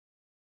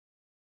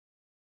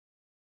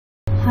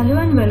Hello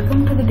and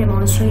welcome to the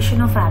demonstration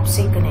of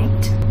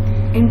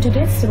APPSeCONNECT. In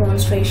today's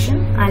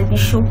demonstration, I'll be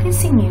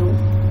showcasing you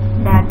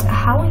that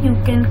how you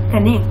can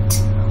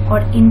connect or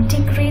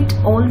integrate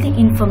all the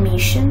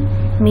information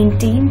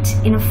maintained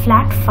in a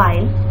flat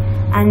file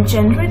and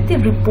generate the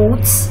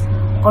reports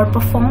or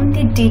perform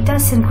the data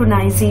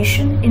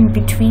synchronization in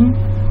between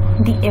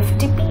the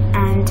FTP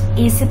and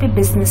SAP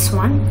Business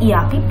One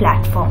ERP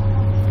platform.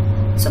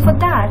 So for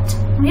that,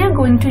 we are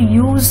going to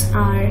use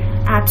our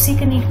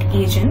APPSeCONNECT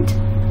agent.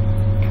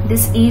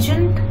 This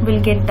agent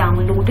will get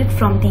downloaded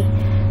from the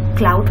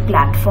cloud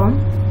platform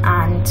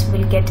and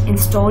will get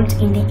installed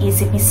in the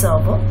SAP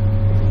server.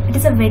 It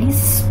is a very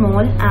small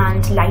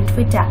and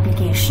lightweight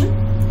application.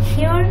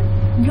 Here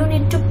you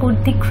need to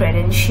put the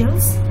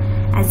credentials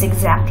as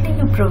exactly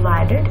you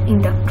provided in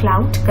the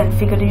cloud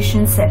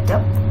configuration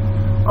setup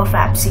of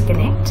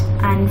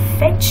APPSeCONNECT and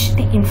fetch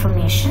the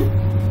information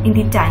in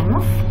the time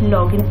of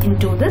login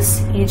into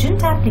this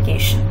agent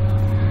application.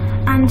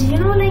 And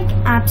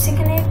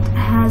APPSeCONNECT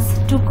has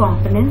two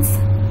components.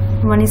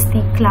 One is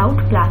the cloud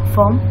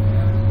platform,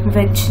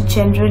 which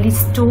generally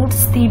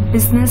stores the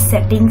business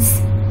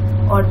settings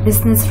or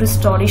business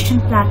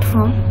restoration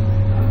platform,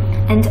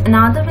 and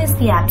another is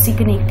the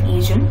APPSeCONNECT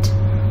agent,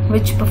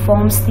 which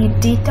performs the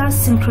data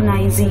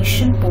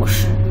synchronization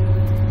portion.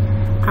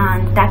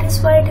 And that is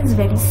why it is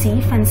very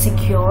safe and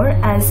secure,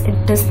 as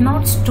it does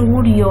not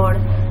store your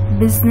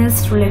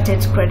business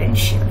related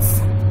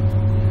credentials.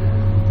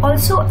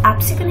 Also,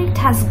 APPSeCONNECT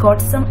has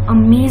got some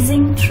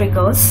amazing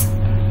triggers.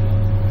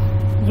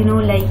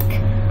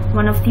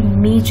 One of the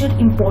major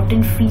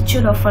important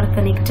feature of our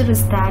connector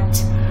is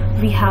that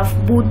we have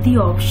both the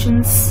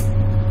options.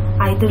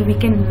 Either we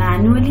can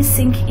manually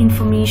sync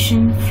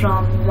information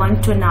from one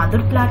to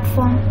another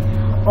platform,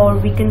 or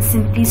we can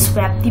simply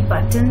swap the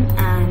button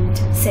and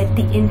set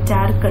the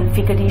entire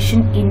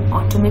configuration in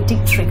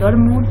automatic trigger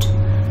mode.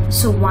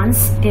 So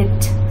once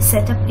it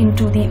set up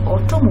into the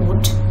auto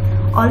mode,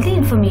 all the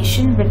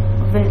information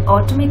will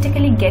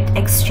automatically get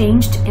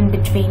exchanged in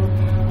between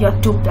your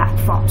two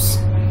platforms.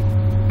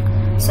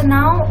 So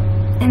now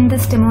in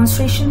this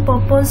demonstration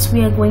purpose,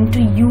 we are going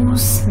to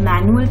use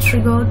manual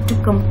trigger to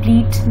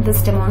complete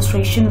this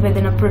demonstration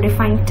within a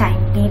predefined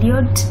time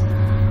period.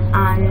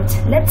 And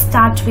let's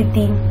start with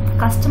the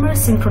customer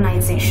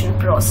synchronization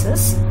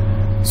process.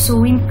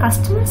 So in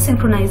customer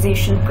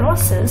synchronization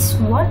process,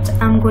 what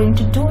I'm going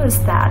to do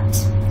is that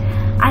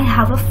I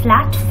have a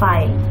flat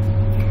file,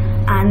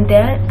 and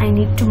there I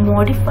need to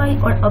modify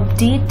or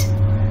update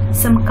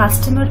some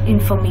customer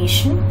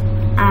information,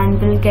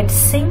 and will get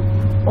sync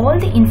all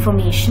the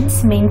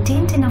informations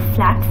maintained in a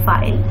flat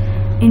file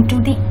into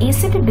the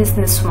SAP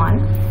Business One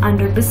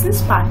under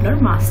Business Partner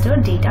Master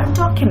Data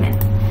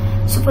document.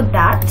 So for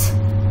that,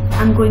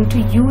 I'm going to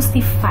use the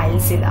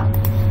Filezilla.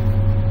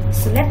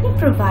 So let me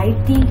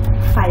provide the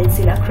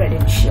Filezilla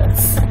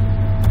credentials.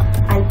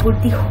 I'll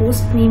put the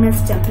host name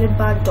as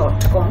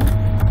templatebar.com.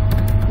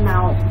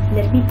 Now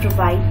let me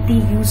provide the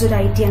user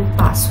ID and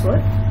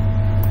password,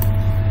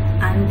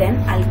 and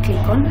then I'll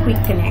click on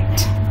Quick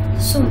Connect.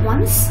 So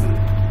once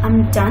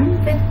I'm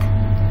done with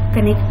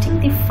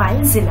connecting the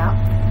Filezilla,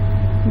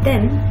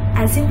 then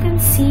as you can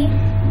see,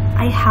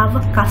 I have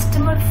a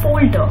customer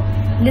folder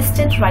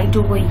listed right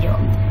over here.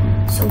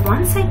 So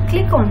once I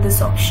click on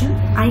this option,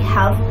 I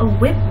have a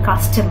web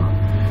customer.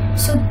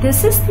 So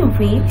this is the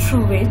way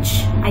through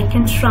which I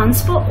can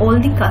transfer all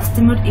the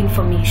customer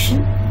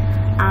information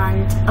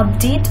and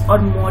update or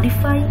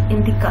modify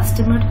in the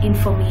customer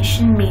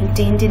information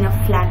maintained in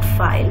a flat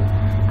file,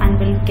 and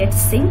will get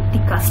sync the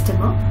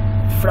customer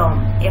from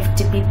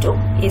FTP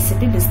to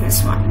SAP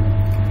Business One.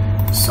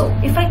 So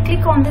if I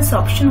click on this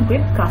option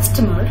web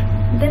customer,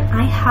 then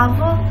I have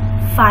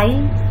a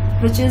file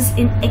which is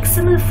in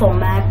XML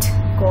format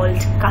called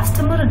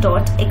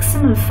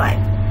customer.xml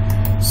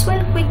file. So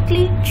I'll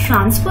quickly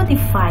transfer the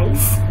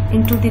files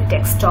into the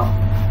desktop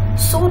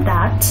so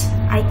that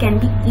I can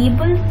be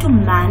able to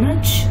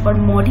manage or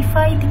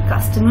modify the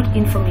customer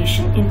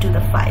information into the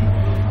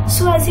file.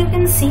 So as you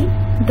can see,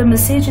 the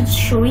message is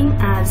showing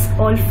as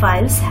all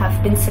files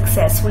have been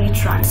successfully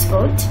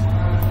transferred.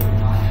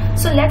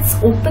 So let's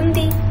open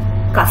the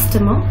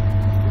customer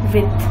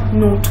with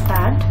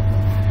Notepad.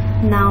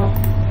 Now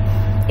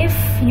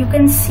if you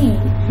can see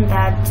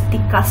that the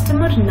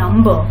customer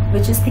number,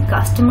 which is the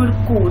customer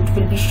code,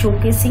 will be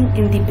showcasing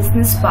in the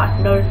business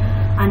partner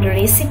under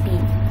SAP.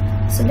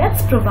 So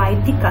let's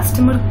provide the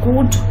customer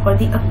code or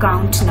the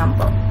account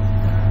number.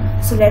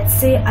 So let's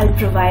say I'll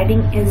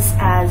providing is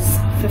as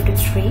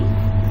 53.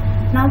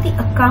 Now the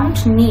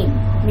account name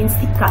means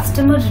the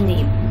customer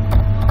name.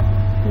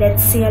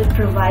 Let's say I'll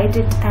provide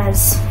it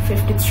as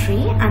 53,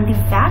 and the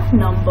VAT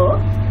number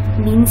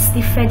means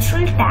the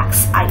federal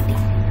tax ID.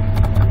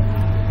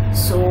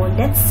 So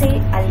let's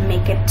say I'll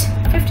make it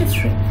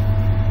 53.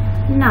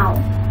 Now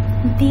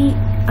the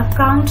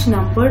account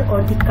number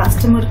or the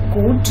customer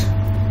code,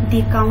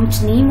 the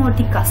account name or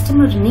the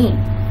customer name,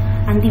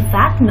 and the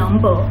VAT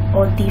number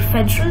or the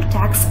federal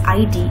tax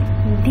ID,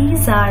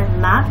 these are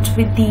mapped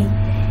with the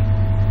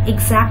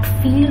exact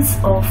fields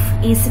of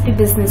SAP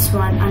Business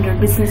One under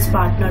Business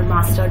Partner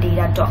Master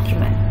Data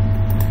document.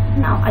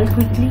 Now I'll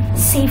quickly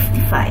save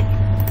the file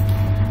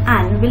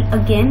and will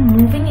again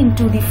moving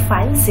into the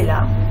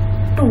Filezilla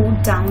to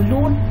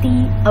download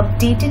the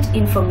updated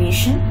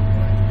information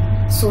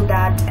so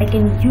that I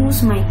can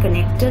use my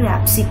connector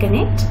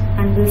APPSeCONNECT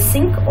and will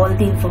sync all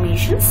the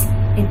informations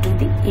into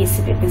the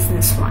SAP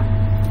Business One.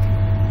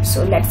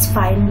 So let's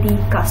find the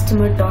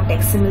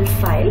customer.xml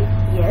file.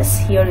 Yes,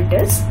 here it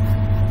is.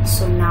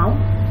 So now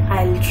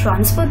I'll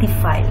transfer the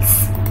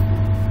files.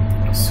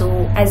 So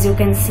as you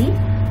can see,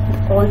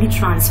 all the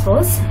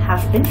transfers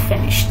have been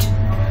finished.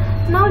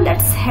 Now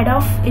let's head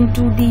off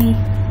into the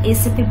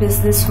SAP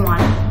Business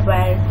One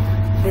where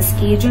this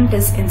agent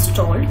is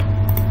installed.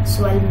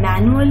 So I'll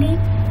manually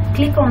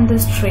click on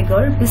this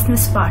trigger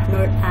business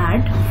partner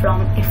add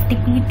from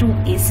FTP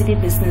to SAP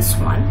Business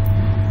One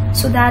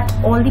so that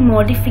all the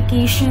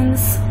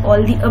modifications,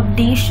 all the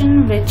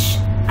updation which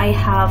I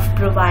have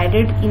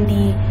provided in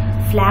the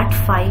flat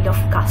file of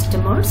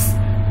customers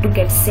to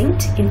get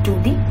synced into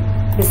the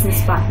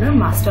Business Partner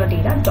Master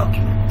Data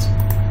document.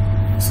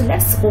 So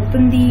let's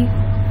open the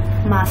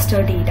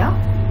master data.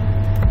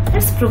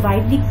 Let's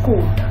provide the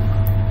code,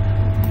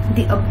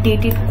 the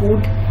updated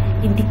code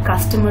in the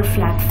customer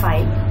flat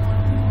file.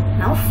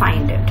 Now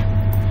find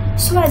it.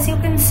 So as you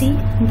can see,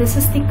 this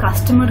is the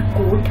customer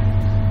code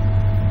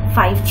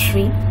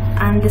 53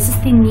 and this is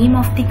the name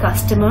of the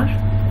customer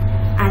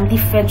and the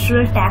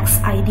federal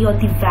tax ID or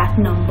the VAT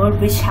number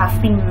which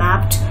have been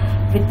mapped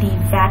with the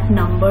VAT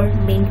number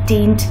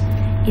maintained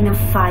in a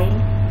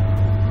file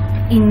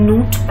in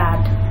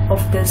notepad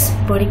of this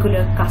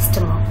particular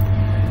customer.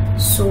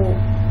 So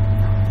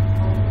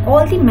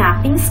all the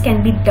mappings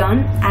can be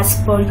done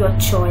as per your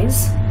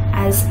choice,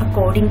 as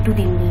according to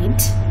the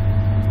need.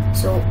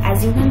 So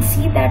as you can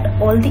see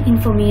that all the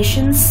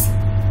informations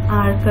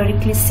are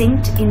correctly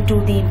synced into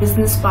the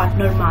Business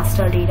Partner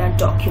Master Data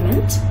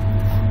document.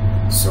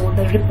 So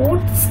the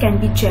reports can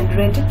be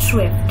generated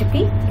through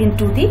FTP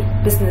into the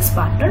Business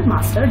Partner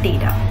Master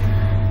Data.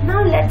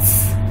 Now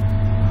let's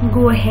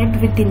go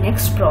ahead with the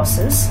next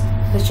process,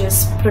 which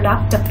is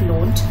product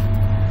upload.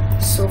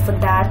 So for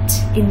that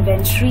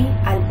inventory,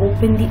 I'll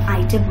open the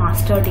item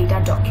master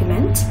data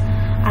document.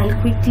 I'll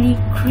quickly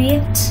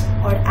create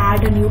or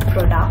add a new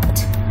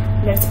product.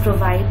 Let's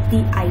provide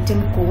the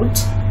item code.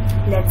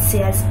 Let's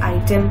say as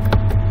item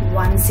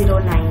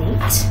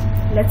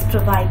 1098. Let's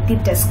provide the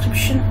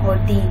description or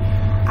the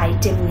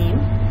item name.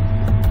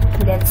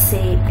 Let's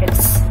say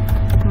it's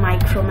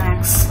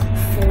Micromax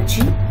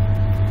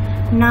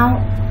 4G.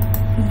 Now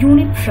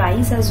unit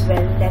price as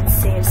well, let's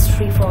say it's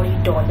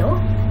 $340.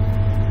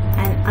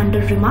 And under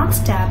remarks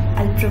tab,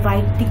 I'll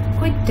provide the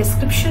quick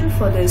description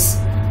for this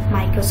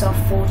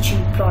Microsoft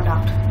 4G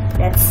product.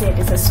 Let's say it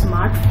is a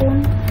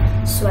smartphone,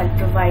 so I'll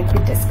provide the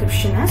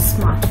description as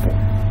smartphone.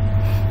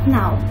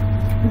 Now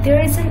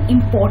there is an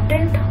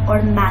important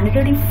or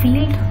mandatory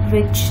field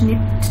which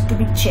needs to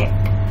be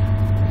checked,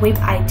 web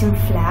item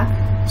flag.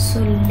 So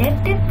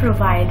let it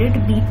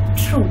provided be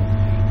true,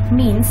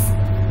 means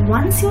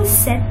once you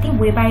set the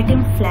web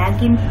item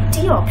flag in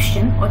T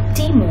option or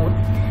T mode,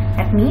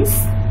 that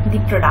means the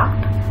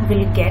product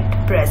will get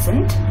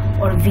present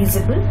or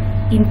visible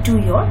into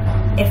your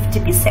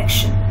FTP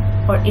section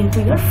or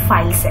into your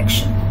file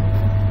section.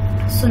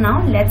 So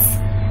now let's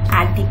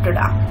add the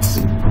product.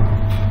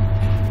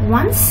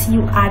 Once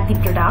you add the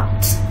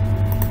product,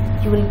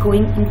 you will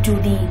going into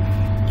the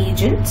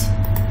agent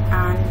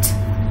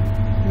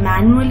and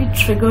manually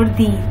trigger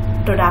the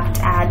product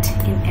add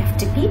in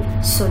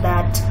FTP so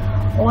that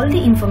all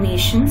the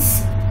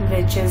informations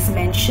which is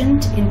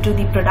mentioned into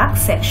the product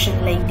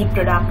section, like the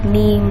product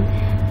name,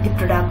 the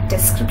product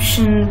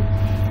description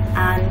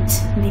and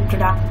the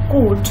product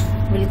code,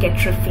 will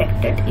get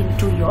reflected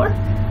into your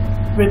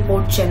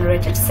report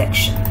generated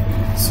section.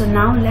 So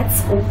now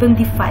let's open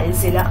the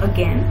Filezilla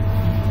again,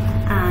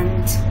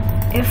 and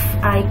if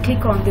I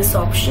click on this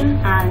option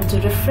and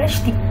refresh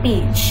the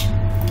page,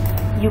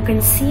 you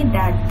can see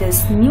that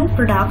this new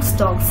product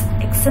stocks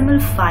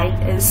XML file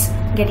is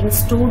getting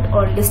stored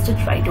or listed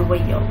right over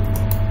here.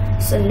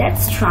 So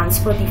let's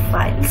transfer the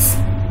files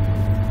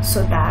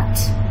so that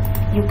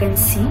you can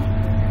see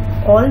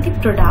all the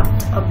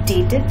product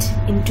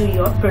updated into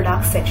your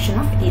product section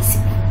of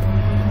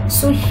SAP.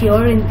 So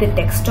here in the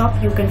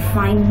desktop you can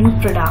find new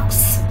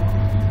products.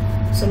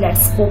 So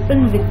let's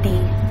open with the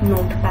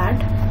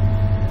notepad.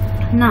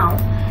 Now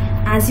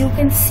as you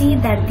can see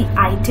that the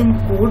item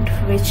code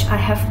which I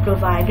have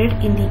provided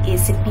in the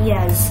SAP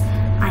as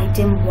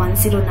item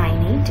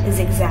 1098 is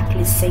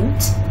exactly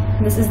synced.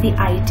 This is the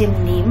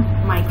item name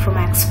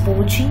Micromax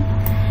 4G,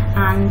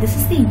 and this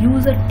is the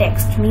user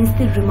text, means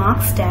the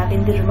remarks tab.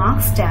 In the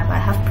remarks tab I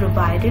have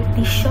provided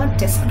the short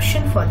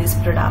description for this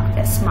product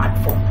as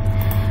smartphone.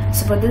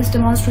 So for this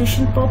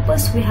demonstration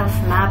purpose, we have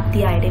mapped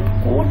the item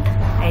code,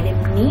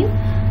 item name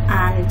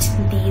and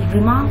the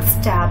remarks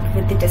tab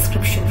with the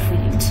description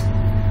field.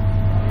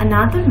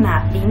 Another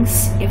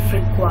mappings, if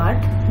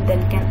required,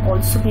 then can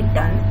also be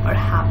done or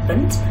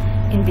happened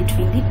in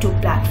between the two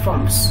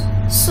platforms.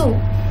 So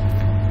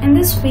In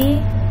this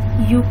way,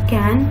 you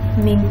can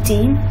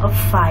maintain a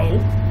file,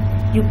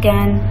 you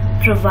can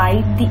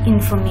provide the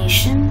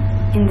information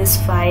in this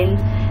file,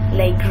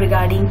 like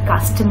regarding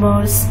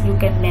customers. You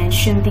can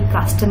mention the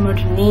customer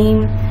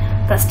name,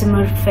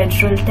 customer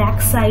federal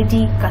tax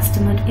ID,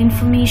 customer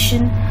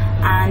information,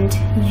 and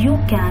you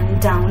can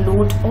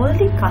download all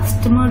the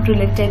customer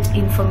related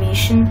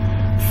information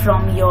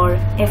from your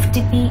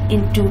FTP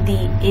into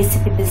the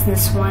SAP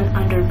Business One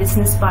under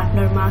Business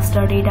Partner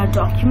Master Data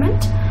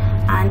document.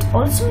 And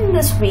also in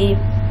this way,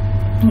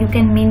 you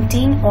can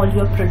maintain all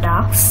your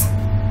products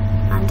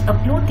and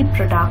upload the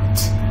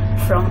product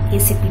from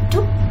SAP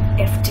to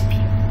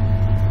FTP.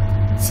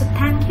 So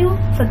thank you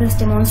for this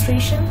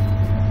demonstration.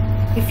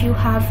 If you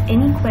have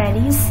any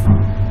queries,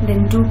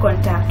 then do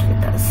contact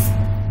with us.